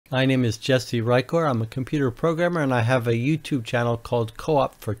My name is jrYouTubeChat. I'm a computer programmer and I have a YouTube channel called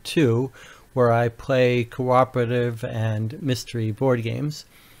Co-op for Two where I play cooperative and mystery board games.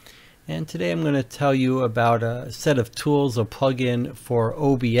 And today I'm going to tell you about a set of tools, a plugin for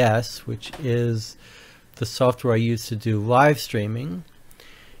OBS, which is the software I use to do live streaming.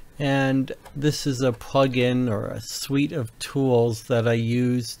 And this is a plugin or a suite of tools that I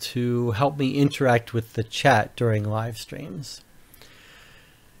use to help me interact with the chat during live streams.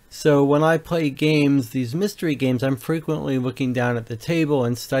 So when I play games, these mystery games, I'm frequently looking down at the table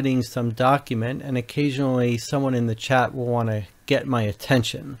and studying some document, and occasionally someone in the chat will want to get my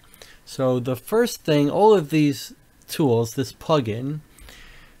attention. So the first thing, all of these tools, this plugin,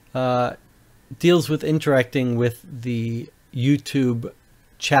 deals with interacting with the YouTube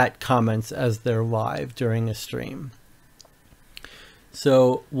chat comments as they're live during a stream.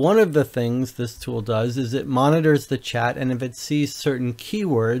 So one of the things this tool does is it monitors the chat, and if it sees certain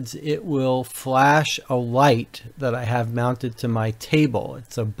keywords, it will flash a light that I have mounted to my table.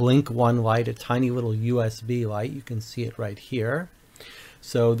 It's a blink one light, a tiny little USB light. You can see it right here.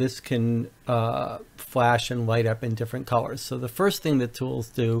 So this can flash and light up in different colors. So the first thing the tools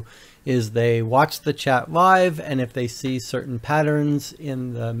do is they watch the chat live, and if they see certain patterns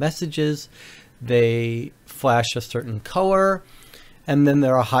in the messages, they flash a certain color. And then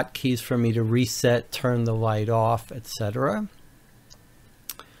there are hotkeys for me to reset, turn the light off, etc.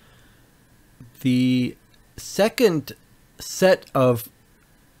 The second set of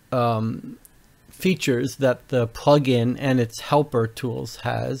features that the plugin and its helper tools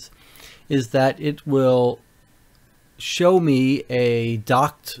has is that it will show me a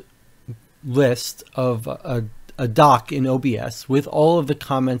docked list of a doc in OBS with all of the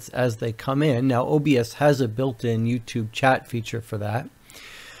comments as they come in. Now OBS has a built-in YouTube chat feature for that,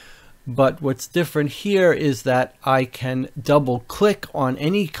 but what's different here is that I can double click on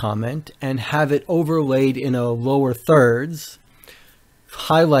any comment and have it overlaid in a lower thirds,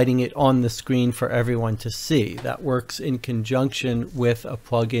 highlighting it on the screen for everyone to see. That works in conjunction with a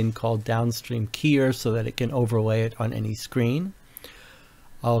plugin called Downstream Keyer so that it can overlay it on any screen.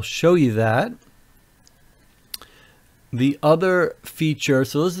 I'll show you that. The other feature,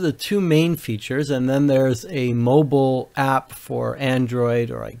 so those are the two main features, and then there's a mobile app for Android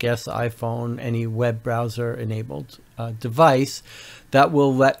or I guess iPhone, any web browser enabled device that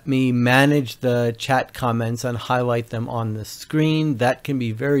will let me manage the chat comments and highlight them on the screen. That can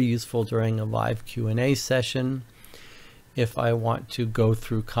be very useful during a live Q&A session if I want to go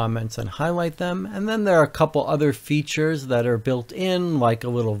through comments and highlight them. And then there are a couple other features that are built in, like a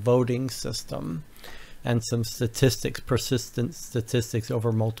little voting system and some statistics, persistent statistics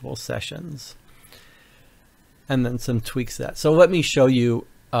over multiple sessions, and then some tweaks to that. So let me show you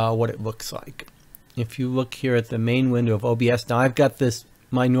what it looks like. If you look here at the main window of OBS, now I've got this,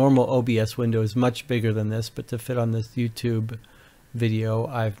 my normal OBS window is much bigger than this, but to fit on this YouTube video,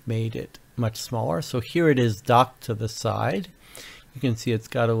 I've made it much smaller. So here it is docked to the side. You can see it's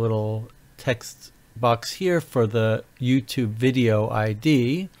got a little text box here for the YouTube video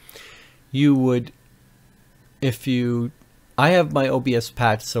ID. You would, I have my OBS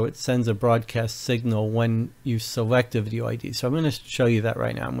patch, so it sends a broadcast signal when you select a video ID. So I'm going to show you that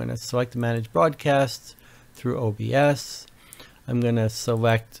right now. I'm going to select Manage Broadcasts through OBS. I'm going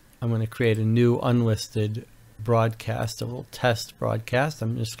to create a new unlisted broadcast, a little test broadcast.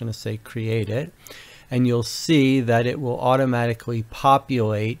 I'm just going to say create it. And you'll see that it will automatically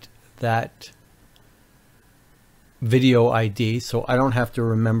populate that video ID, so I don't have to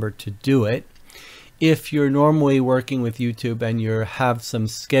remember to do it. If you're normally working with YouTube and you have some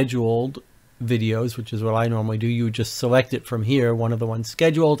scheduled videos, which is what I normally do, you would just select it from here, one of the ones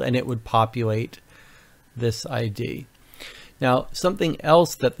scheduled, and it would populate this ID. Now, something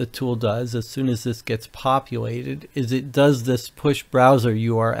else that the tool does as soon as this gets populated is it does this push browser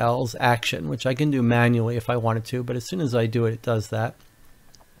URLs action, which I can do manually if I wanted to, but as soon as I do it, it does that.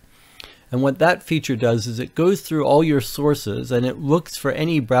 And what that feature does is it goes through all your sources and it looks for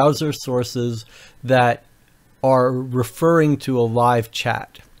any browser sources that are referring to a live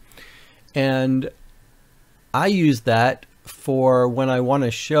chat. And I use that for when I want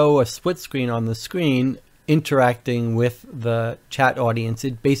to show a split screen on the screen interacting with the chat audience.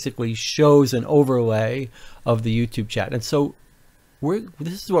 It basically shows an overlay of the YouTube chat. And so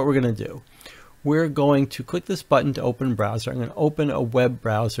this is what we're going to do. We're going to click this button to open browser. I'm going to open a web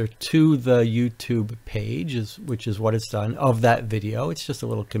browser to the YouTube page, which is what it's done, of that video. It's just a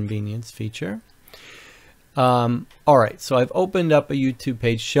little convenience feature. All right, so I've opened up a YouTube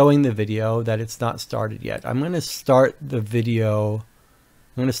page showing the video that it's not started yet. I'm going to start the video. I'm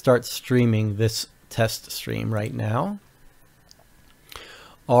going to start streaming this test stream right now.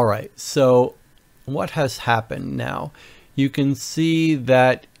 All right, so what has happened now? You can see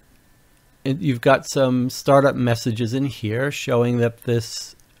that you've got some startup messages in here showing that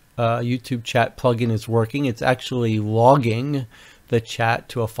this YouTube chat plugin is working. It's actually logging the chat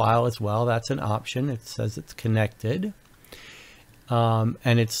to a file as well. That's an option. It says it's connected. And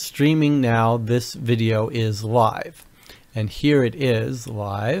it's streaming now. This video is live. And here it is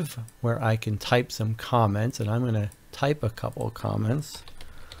live where I can type some comments, and I'm going to type a couple of comments.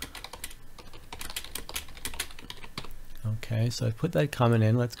 Okay, so I put that comment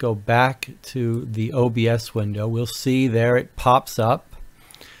in. Let's go back to the OBS window. We'll see there it pops up,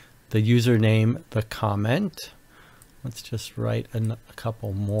 the username, the comment. Let's just write a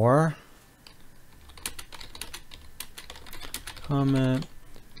couple more. Comment.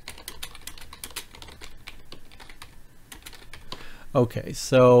 Okay,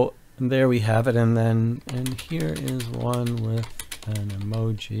 so there we have it. And here is one with an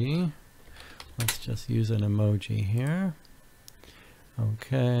emoji. Let's just use an emoji here.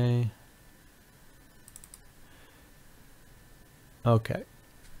 Okay. Okay.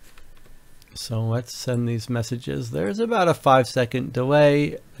 So let's send these messages. There's about a 5-second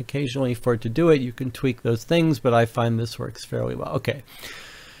delay occasionally for it to do it. You can tweak those things, but I find this works fairly well. Okay.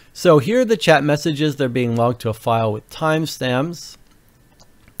 So here are the chat messages. They're being logged to a file with timestamps.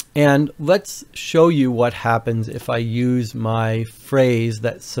 And let's show you what happens if I use my phrase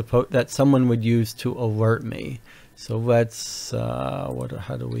that someone would use to alert me. So let's,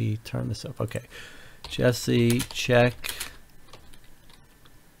 how do we turn this up? Okay, Jesse, check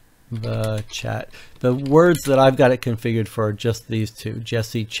the chat. The words that I've got it configured for are just these two.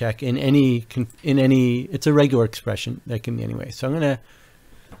 Jesse, check in any. It's a regular expression that can be anyway. So I'm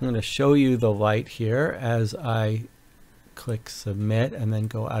gonna show you the light here as I click submit and then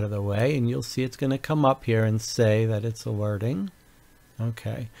go out of the way, and you'll see it's going to come up here and say that it's alerting.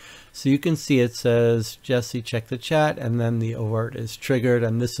 Okay, so you can see it says Jesse check the chat, and then the alert is triggered,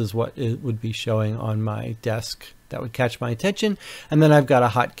 and this is what it would be showing on my desk that would catch my attention. And then I've got a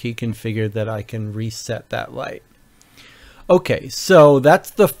hotkey configured that I can reset that light. Okay, so that's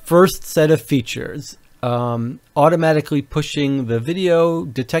the first set of features. Automatically pushing the video,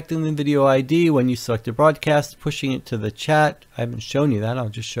 detecting the video ID when you select a broadcast, pushing it to the chat. I haven't shown you that. I'll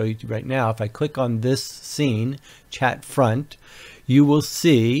just show you right now. If I click on this scene, chat front, you will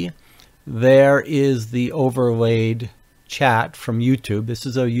see there is the overlaid chat from YouTube. This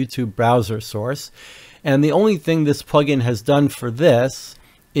is a YouTube browser source. And the only thing this plugin has done for this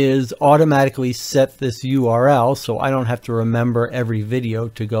is automatically set this URL, so I don't have to remember every video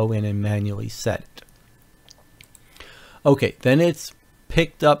to go in and manually set it. Okay, then it's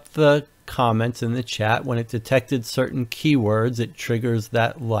picked up the comments in the chat. When it detected certain keywords, it triggers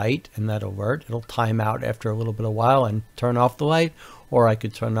that light and that alert. It'll time out after a little bit of while and turn off the light, or I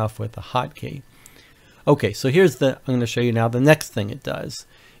could turn it off with a hotkey. Okay, so I'm going to show you now the next thing it does.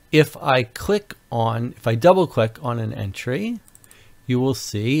 If I double click on an entry, you will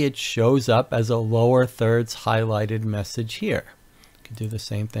see it shows up as a lower thirds highlighted message here. You can do the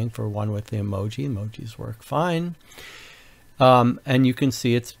same thing for one with the emoji. Emojis work fine. And you can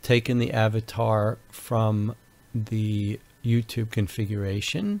see it's taken the avatar from the YouTube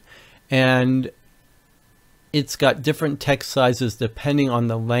configuration, and it's got different text sizes depending on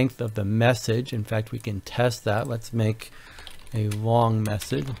the length of the message. In fact, we can test that. Let's make a long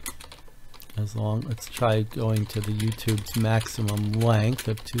message. Let's try going to the YouTube's maximum length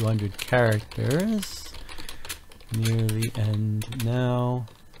of 200 characters. Near the end now.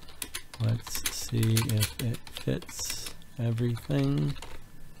 Let's see if it fits everything.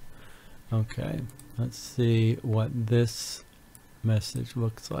 Okay, let's see what this message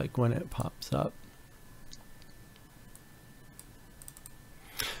looks like when it pops up.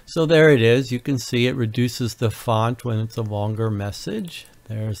 So there it is. You can see it reduces the font when it's a longer message.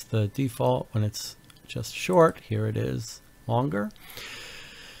 There's the default when it's just short. Here it is longer.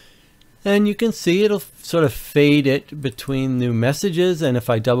 And you can see it'll sort of fade it between new messages. And if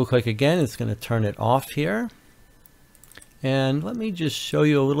I double click again, it's going to turn it off here. And let me just show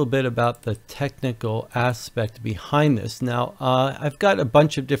you a little bit about the technical aspect behind this. Now, I've got a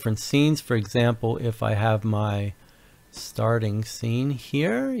bunch of different scenes. For example, if I have my starting scene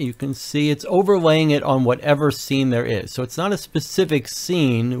here, you can see it's overlaying it on whatever scene there is. So it's not a specific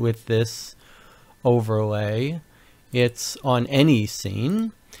scene with this overlay. It's on any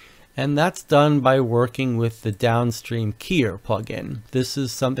scene. And that's done by working with the downstream keyer plugin. This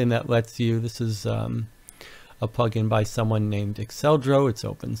is something that lets you, this is a plugin by someone named Exceldro. It's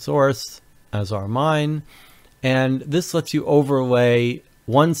open source, as are mine. And this lets you overlay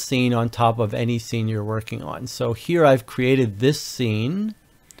one scene on top of any scene you're working on. So here I've created this scene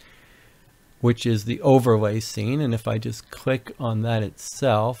which is the overlay scene. And if I just click on that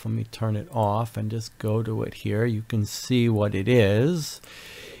itself, let me turn it off and just go to it here, you can see what it is.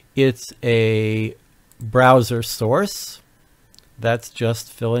 It's a browser source that's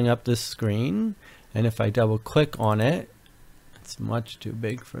just filling up this screen. And if I double click on it, it's much too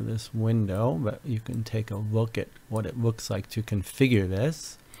big for this window, but you can take a look at what it looks like to configure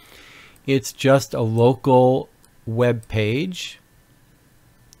this. It's just a local web page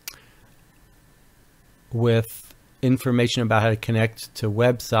with information about how to connect to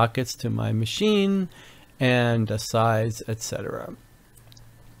WebSockets to my machine and a size, etc.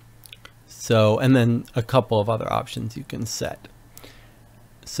 So, and then a couple of other options you can set.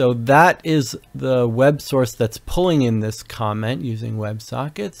 So that is the web source that's pulling in this comment using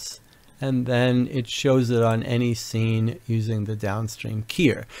WebSockets, and then it shows it on any scene using the downstream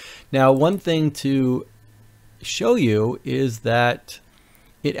keyer. Now, one thing to show you is that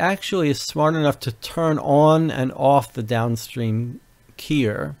it actually is smart enough to turn on and off the downstream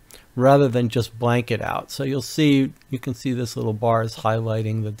keyer rather than just blank it out. So you'll see, you can see this little bar is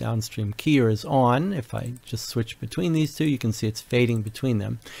highlighting the downstream keyer is on. If I just switch between these two, you can see it's fading between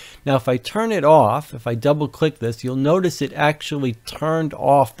them. Now, if I turn it off, if I double click this, you'll notice it actually turned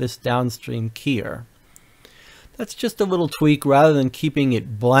off this downstream keyer. That's just a little tweak. Rather than keeping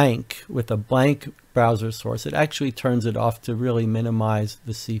it blank with a blank browser source, it actually turns it off to really minimize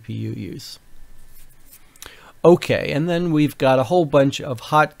the CPU use. Okay, and then we've got a whole bunch of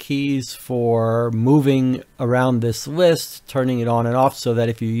hotkeys for moving around this list, turning it on and off, so that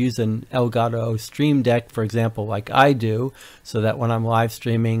if you use an Elgato Stream Deck, for example, like I do, so that when I'm live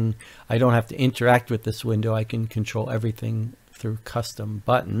streaming, I don't have to interact with this window. I can control everything through custom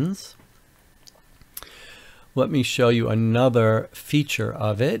buttons. Let me show you another feature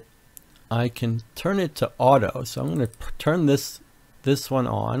of it. I can turn it to auto. So I'm going to turn this one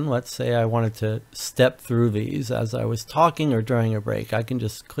on. Let's say I wanted to step through these as I was talking or during a break. I can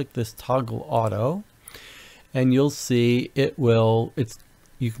just click this toggle auto, and you'll see it will,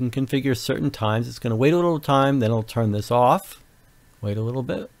 you can configure certain times. It's going to wait a little time, then it'll turn this off, wait a little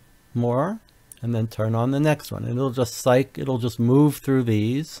bit more, and then turn on the next one. And it'll just move through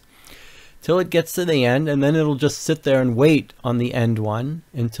these till it gets to the end, and then it'll just sit there and wait on the end one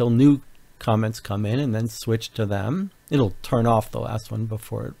until new comments come in, and then switch to them. It'll turn off the last one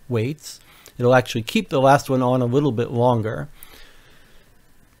before it waits. It'll actually keep the last one on a little bit longer.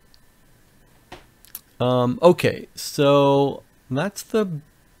 Okay, so that's the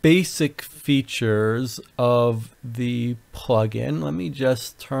basic features of the plugin. Let me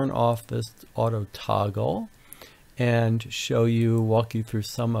just turn off this auto toggle and walk you through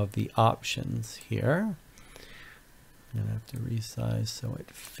some of the options here. I'm going to have to resize so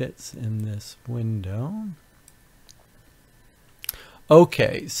it fits in this window.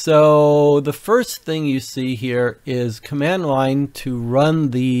 Okay, so the first thing you see here is command line to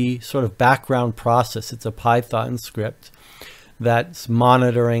run the sort of background process. It's a Python script that's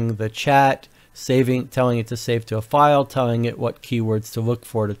monitoring the chat, telling it to save to a file, telling it what keywords to look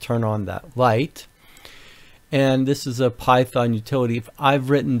for to turn on that light. And this is a Python utility I've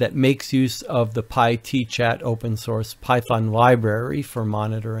written that makes use of the PyTChat open source Python library for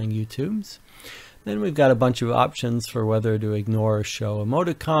monitoring YouTubes. Then we've got a bunch of options for whether to ignore or show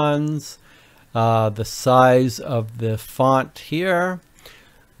emoticons, the size of the font here,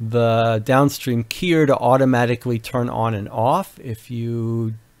 the downstream keyer to automatically turn on and off. If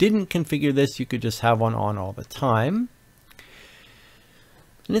you didn't configure this, you could just have one on all the time.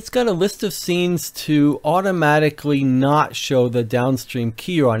 And it's got a list of scenes to automatically not show the downstream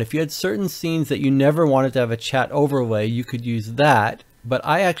keyer on. If you had certain scenes that you never wanted to have a chat overlay, you could use that. But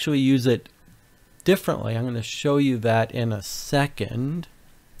I actually use it differently. I'm going to show you that in a second.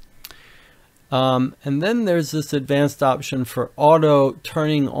 And then there's this advanced option for auto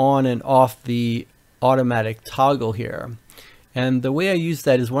turning on and off the automatic toggle here. And the way I use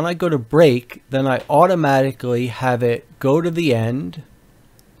that is when I go to break, then I automatically have it go to the end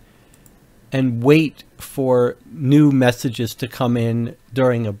and wait for new messages to come in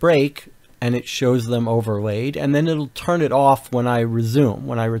during a break, and it shows them overlaid, and then it'll turn it off when I resume,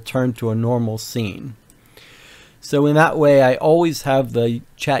 when I return to a normal scene. So in that way, I always have the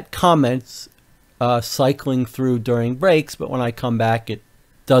chat comments cycling through during breaks, but when I come back, it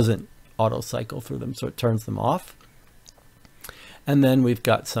doesn't auto cycle through them, so it turns them off. And then we've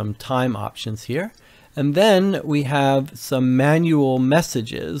got some time options here. And then we have some manual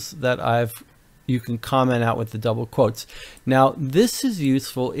messages that you can comment out with the double quotes. Now, this is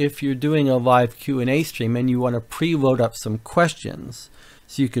useful if you're doing a live Q&A stream and you want to preload up some questions.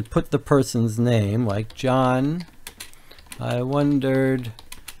 So you could put the person's name, like John, I wondered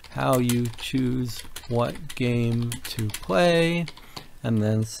how you choose what game to play, and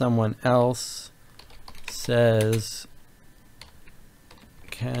then someone else says,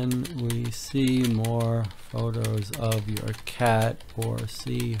 can we see more photos of your cat or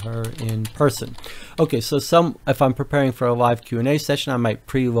see her in person? Okay, so if I'm preparing for a live Q&A session, I might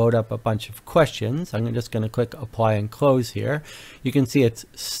preload up a bunch of questions. I'm just going to click apply and close here. You can see it's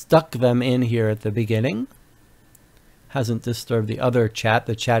stuck them in here at the beginning. Hasn't disturbed the other chat.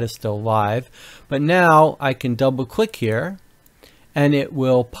 The chat is still live. But now I can double click here and it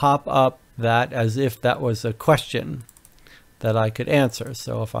will pop up that as if that was a question that I could answer.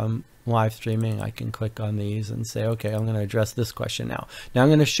 So if I'm live streaming, I can click on these and say, okay, I'm going to address this question now. Now I'm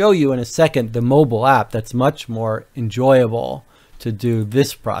going to show you in a second the mobile app that's much more enjoyable to do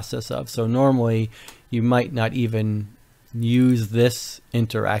this process of. So normally you might not even use this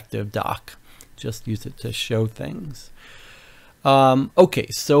interactive dock, just use it to show things. Okay,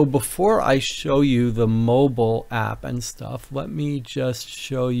 so before I show you the mobile app and stuff, let me just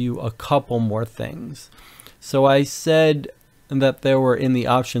show you a couple more things. So I said that there were in the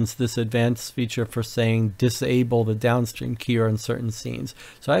options this advanced feature for saying disable the downstream keyer in certain scenes.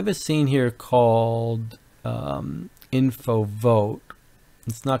 So I have a scene here called info vote.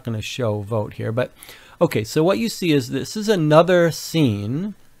 It's not going to show vote here, but okay, so what you see is this is another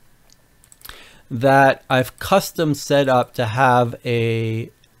scene that I've custom set up to have a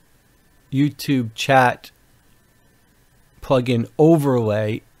YouTube chat plugin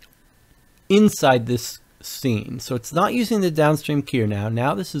overlay inside this scene. So it's not using the downstream keyer now.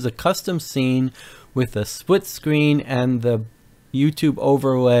 Now this is a custom scene with a split screen and the YouTube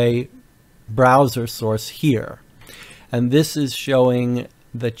overlay browser source here. And this is showing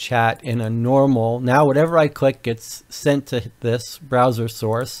the chat in a normal, now whatever I click gets sent to this browser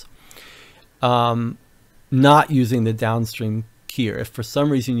source, not using the downstream keyer. If for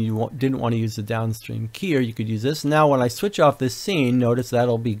some reason you didn't want to use the downstream keyer, you could use this. Now when I switch off this scene, notice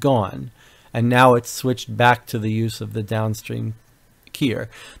that'll be gone. And now it's switched back to the use of the downstream keyer.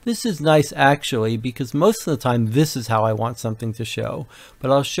 This is nice actually, because most of the time this is how I want something to show.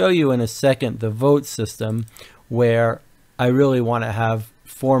 But I'll show you in a second the vote system where I really want to have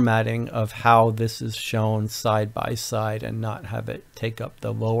formatting of how this is shown side by side and not have it take up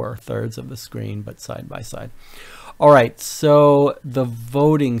the lower thirds of the screen, but side by side. All right, so the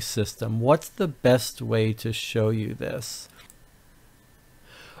voting system, what's the best way to show you this?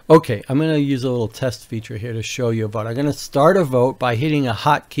 Okay, I'm going to use a little test feature here to show you a vote. I'm going to start a vote by hitting a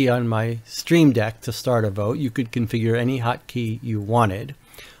hotkey on my Stream Deck to start a vote. You could configure any hotkey you wanted.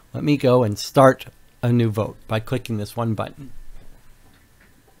 Let me go and start a new vote by clicking this one button.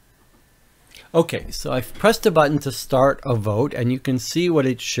 Okay, so I've pressed a button to start a vote and you can see what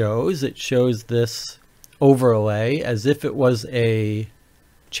it shows. It shows this overlay as if it was a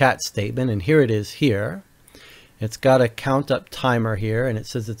chat statement, and here it is here. It's got a count up timer here and it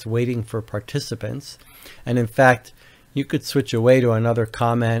says it's waiting for participants. And in fact, you could switch away to another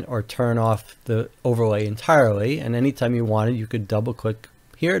comment or turn off the overlay entirely. And anytime you wanted, you could double click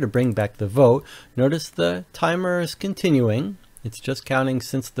here to bring back the vote. Notice the timer is continuing. It's just counting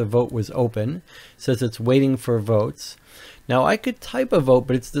since the vote was open. It says it's waiting for votes. Now I could type a vote,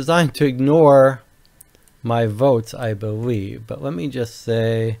 but it's designed to ignore my votes, I believe. But let me just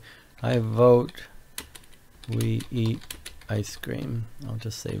say, I vote we eat ice cream. I'll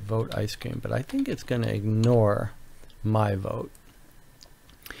just say vote ice cream, but I think it's going to ignore my vote.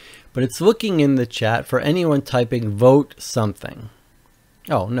 But it's looking in the chat for anyone typing vote something.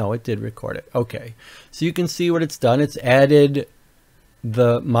 Oh no, it did record it. Okay, so you can see what it's done. It's added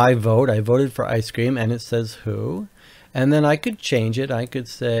my vote. I voted for ice cream and it says who, and then I could change it. I could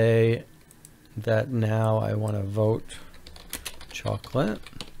say that now I want to vote chocolate.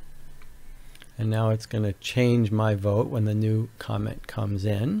 And now it's going to change my vote when the new comment comes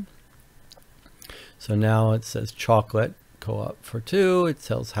in. So now it says chocolate, go up for 2. It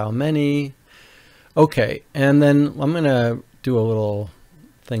tells how many. Okay, and then I'm going to do a little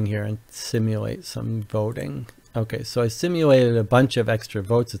thing here and simulate some voting. Okay, so I simulated a bunch of extra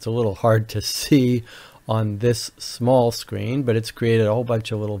votes. It's a little hard to see on this small screen, but it's created a whole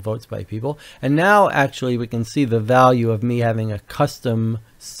bunch of little votes by people. And now actually we can see the value of me having a custom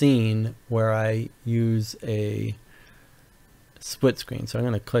scene where I use a split screen. So I'm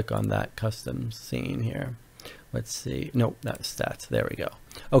going to click on that custom scene here. Let's see. Nope, not stats. There we go.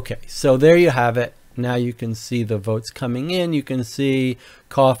 Okay, so there you have it. Now you can see the votes coming in. You can see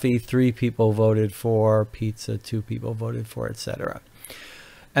coffee, 3 people voted for, pizza, 2 people voted for, etc.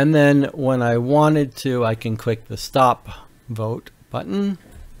 And then when I wanted to, I can click the stop vote button.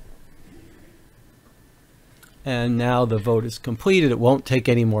 And now the vote is completed. It won't take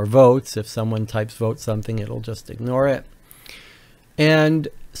any more votes. If someone types vote something, it'll just ignore it. And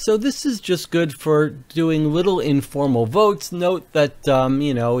so this is just good for doing little informal votes. Note that,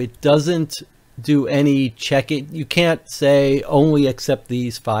 you know, it doesn't do any check it. You can't say only accept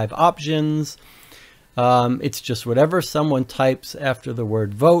these 5 options. It's just whatever someone types after the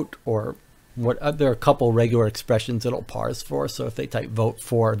word vote, or what there are a couple regular expressions it'll parse for. So if they type vote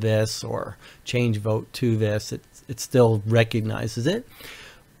for this or change vote to this, it still recognizes it.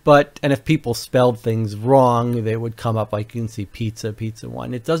 But, and if people spelled things wrong, they would come up, like you can see pizza, pizza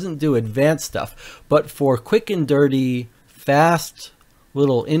 1. It doesn't do advanced stuff, but for quick and dirty, fast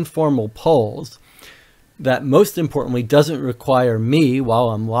little informal polls, that most importantly doesn't require me while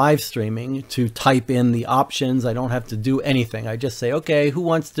I'm live streaming to type in the options. I don't have to do anything. I just say, okay, who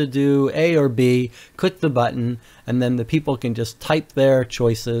wants to do A or B? Click the button, and then the people can just type their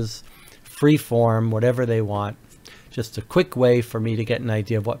choices, free form, whatever they want. Just a quick way for me to get an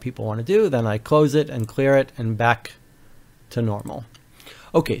idea of what people want to do. Then I close it and clear it and back to normal.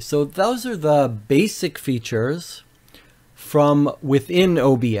 Okay, so those are the basic features from within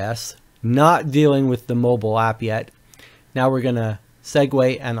OBS. Not dealing with the mobile app yet. Now we're going to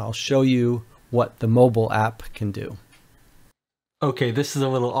segue and I'll show you what the mobile app can do. Okay, this is a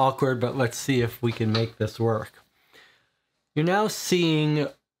little awkward, but let's see if we can make this work. You're now seeing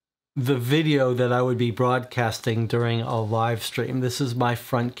the video that I would be broadcasting during a live stream. This is my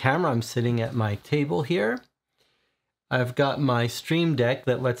front camera. I'm sitting at my table here. I've got my Stream Deck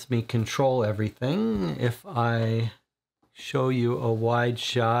that lets me control everything. If I show you a wide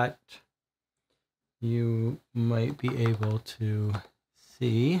shot, you might be able to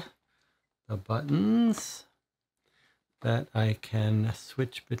see the buttons that I can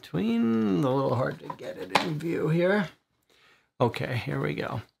switch between. A little hard to get it in view here. Okay, here we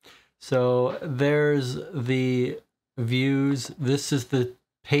go. So there's the views. This is the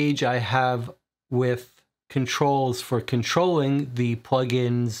page I have with controls for controlling the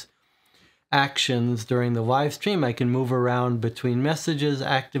plugins actions during the live stream. I can move around between messages,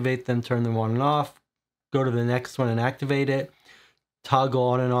 activate them, turn them on and off, go to the next one and activate it, toggle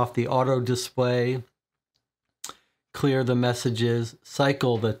on and off the auto display, clear the messages,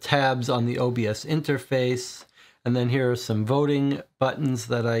 cycle the tabs on the OBS interface, and then here are some voting buttons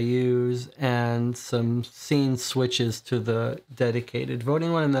that I use and some scene switches to the dedicated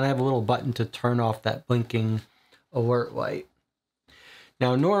voting one, and then I have a little button to turn off that blinking alert light.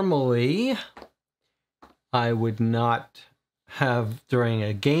 Now normally I would not have, during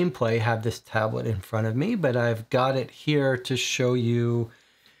a gameplay, have this tablet in front of me, but I've got it here to show you,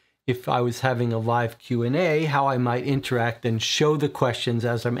 if I was having a live Q&A, how I might interact and show the questions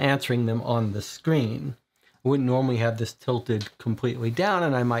as I'm answering them on the screen. I wouldn't normally have this tilted completely down,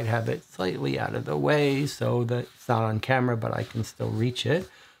 and I might have it slightly out of the way so that it's not on camera, but I can still reach it.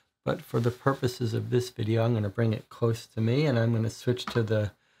 But for the purposes of this video, I'm going to bring it close to me, and I'm going to switch to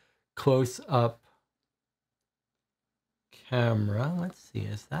the close-up camera. Let's see,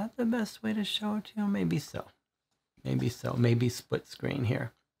 is that the best way to show it to you? Maybe so. Maybe so. Maybe split screen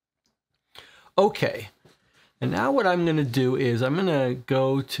here. Okay. And now what I'm going to do is I'm going to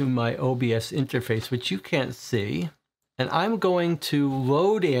go to my OBS interface, which you can't see, and I'm going to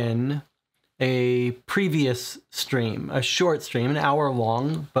load in a previous stream, a short stream, an hour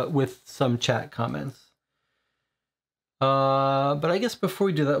long, but with some chat comments. But I guess before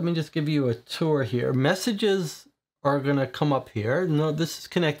we do that, let me just give you a tour here. Messages are going to come up here. No, this is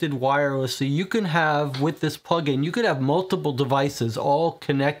connected wirelessly. You can have, with this plugin, you could have multiple devices all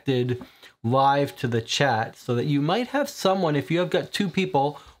connected live to the chat, so that you might have someone, if you have got 2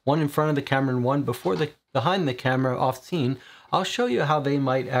 people, one in front of the camera and one behind the camera off scene, I'll show you how they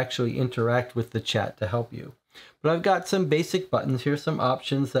might actually interact with the chat to help you. But I've got some basic buttons here, some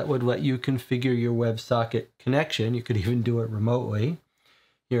options that would let you configure your WebSocket connection. You could even do it remotely.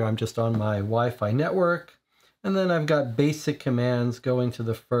 Here I'm just on my Wi-Fi network, and then I've got basic commands going to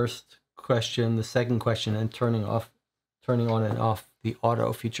the first question, the second question, and turning on and off the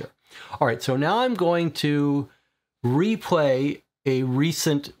auto feature. All right, so now I'm going to replay a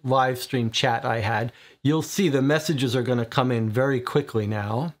recent live stream chat I had. You'll see the messages are going to come in very quickly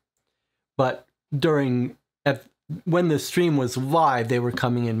now, but when the stream was live, they were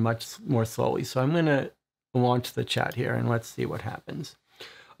coming in much more slowly. So I'm going to launch the chat here and let's see what happens.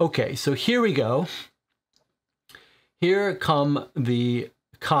 Okay, so here we go. Here come the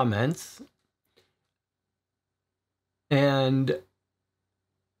comments, and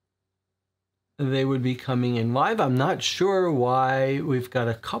they would be coming in live. I'm not sure why we've got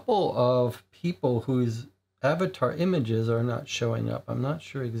a couple of people whose avatar images are not showing up. I'm not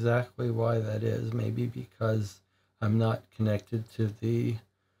sure exactly why that is. Maybe because I'm not connected to the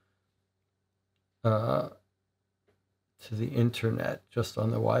internet, just on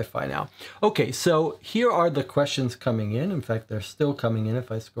the Wi-Fi now. Okay, so here are the questions coming in. In fact, they're still coming in.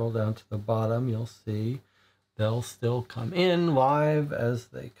 If I scroll down to the bottom, you'll see they'll still come in live as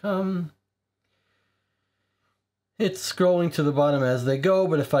they come. It's scrolling to the bottom as they go,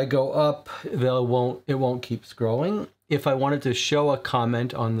 but if I go up, it won't keep scrolling. If I wanted to show a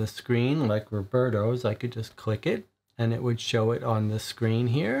comment on the screen, like Roberto's, I could just click it, and it would show it on the screen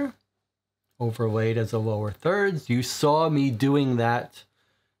here, overlaid as a lower thirds. You saw me doing that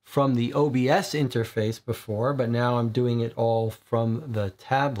from the OBS interface before, but now I'm doing it all from the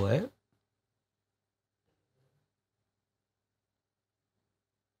tablet.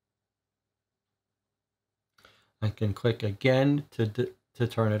 I can click again to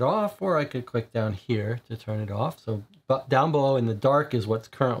turn it off, or I could click down here to turn it off. So down below in the dark is what's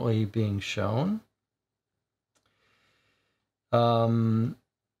currently being shown. What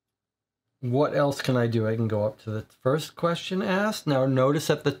else can I do? I can go up to the first question asked. Now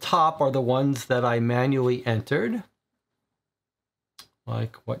notice at the top are the ones that I manually entered.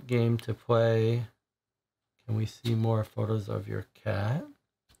 Like what game to play. Can we see more photos of your cat?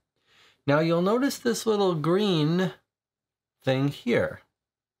 Now you'll notice this little green thing here.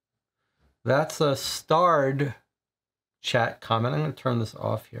 That's a starred chat comment. I'm going to turn this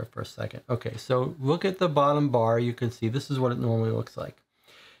off here for a second. Okay, so look at the bottom bar. You can see this is what it normally looks like.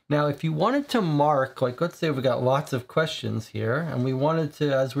 Now, if you wanted to mark, like let's say we've got lots of questions here, and we wanted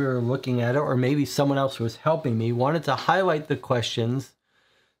to, as we were looking at it, or maybe someone else who was helping me, wanted to highlight the questions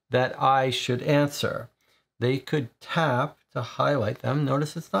that I should answer. They could tap to highlight them.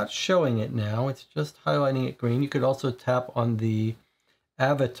 Notice it's not showing it now. It's just highlighting it green. You could also tap on the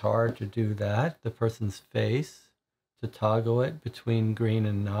avatar to do that, the person's face, to toggle it between green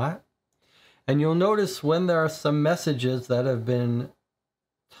and not. And you'll notice when there are some messages that have been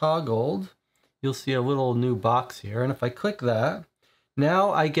toggled, you'll see a little new box here. And if I click that,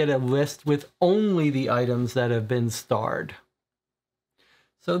 now I get a list with only the items that have been starred.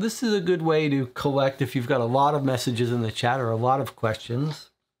 So this is a good way to collect if you've got a lot of messages in the chat or a lot of questions.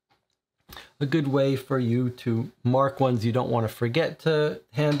 A good way for you to mark ones you don't want to forget to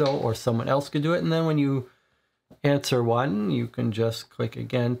handle, or someone else could do it. And then when you answer one, you can just click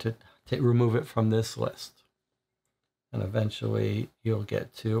again to remove it from this list. And eventually you'll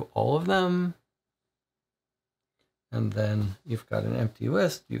get to all of them. And then you've got an empty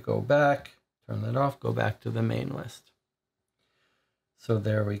list. You go back, turn that off, go back to the main list. So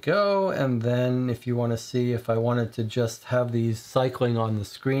there we go. And then if you want to see if I wanted to just have these cycling on the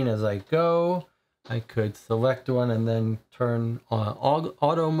screen as I go, I could select one and then turn on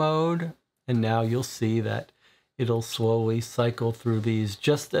auto mode. And now you'll see that it'll slowly cycle through these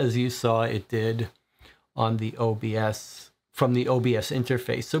just as you saw it did on the OBS, from the OBS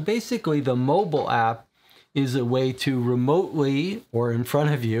interface. So basically the mobile app is a way to remotely, or in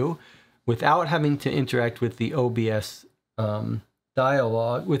front of you, without having to interact with the OBS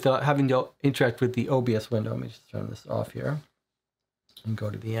dialog, without having to interact with the OBS window. Let me just turn this off here and go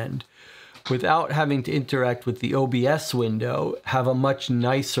to the end. Without having to interact with the OBS window, have a much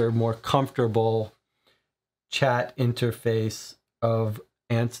nicer, more comfortable chat interface of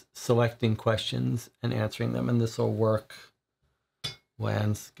selecting questions and answering them. And this will work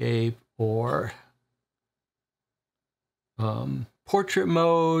landscape or portrait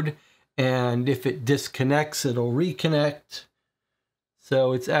mode. And if it disconnects, it'll reconnect.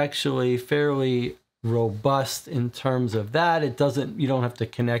 So it's actually fairly robust in terms of that. It doesn't, you don't have to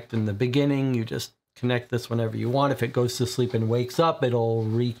connect in the beginning. You just connect this whenever you want. If it goes to sleep and wakes up, it'll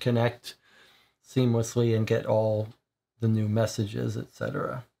reconnect seamlessly and get all the new messages,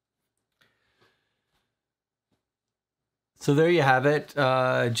 etc. So there you have it,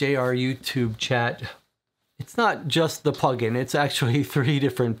 jrYouTubeChat. It's not just the plugin, it's actually 3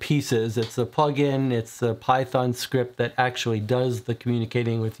 different pieces. It's a plugin, it's a Python script that actually does the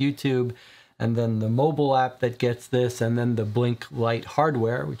communicating with YouTube, and then the mobile app that gets this, and then the Blink Light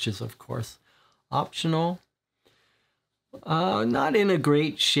hardware, which is of course optional. Not in a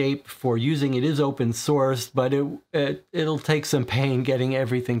great shape for using. It is open source, but it'll take some pain getting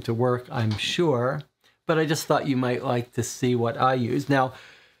everything to work, I'm sure. But I just thought you might like to see what I use. Now,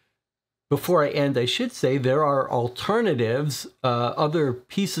 before I end, I should say there are alternatives, other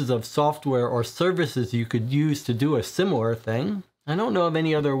pieces of software or services you could use to do a similar thing. I don't know of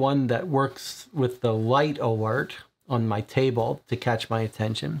any other one that works with the light alert on my table to catch my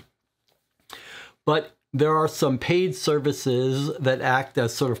attention. But there are some paid services that act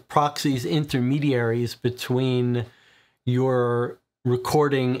as sort of proxies, intermediaries between your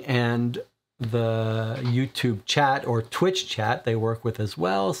recording and the YouTube chat or Twitch chat they work with as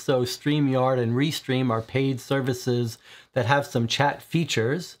well. So StreamYard and Restream are paid services that have some chat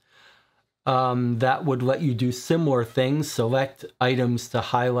features that would let you do similar things, select items to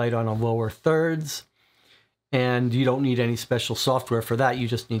highlight on a lower thirds. And you don't need any special software for that. You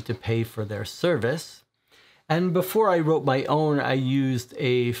just need to pay for their service. And before I wrote my own, I used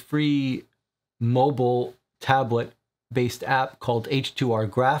a free mobile tablet-based app called H2R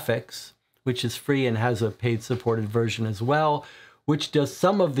Graphics, which is free and has a paid supported version as well, which does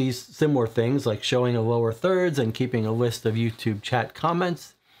some of these similar things like showing a lower thirds and keeping a list of YouTube chat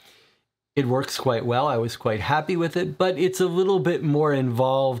comments. It works quite well. I was quite happy with it, but it's a little bit more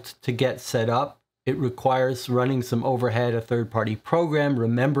involved to get set up. It requires running some overhead, a third-party program,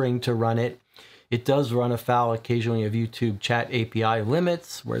 remembering to run it. It does run afoul occasionally of YouTube chat API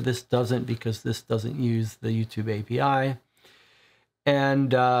limits, where this doesn't because this doesn't use the YouTube API. And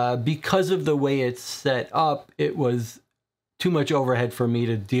because of the way it's set up, it was too much overhead for me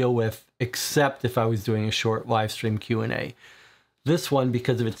to deal with, except if I was doing a short live stream Q&A. This one,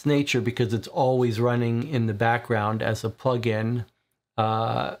 because of its nature, because it's always running in the background as a plugin,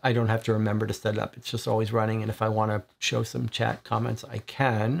 I don't have to remember to set it up. It's just always running. And if I want to show some chat comments, I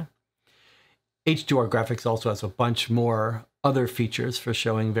can. H2R Graphics also has a bunch more other features for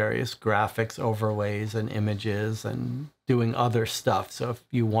showing various graphics, overlays, and images, and doing other stuff. So if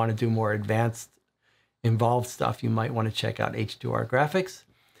you want to do more advanced, involved stuff, you might want to check out H2R Graphics.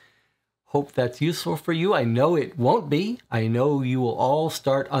 Hope that's useful for you. I know it won't be. I know you will all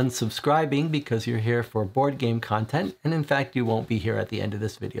start unsubscribing because you're here for board game content. And in fact, you won't be here at the end of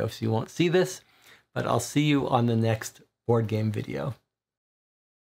this video, so you won't see this, but I'll see you on the next board game video.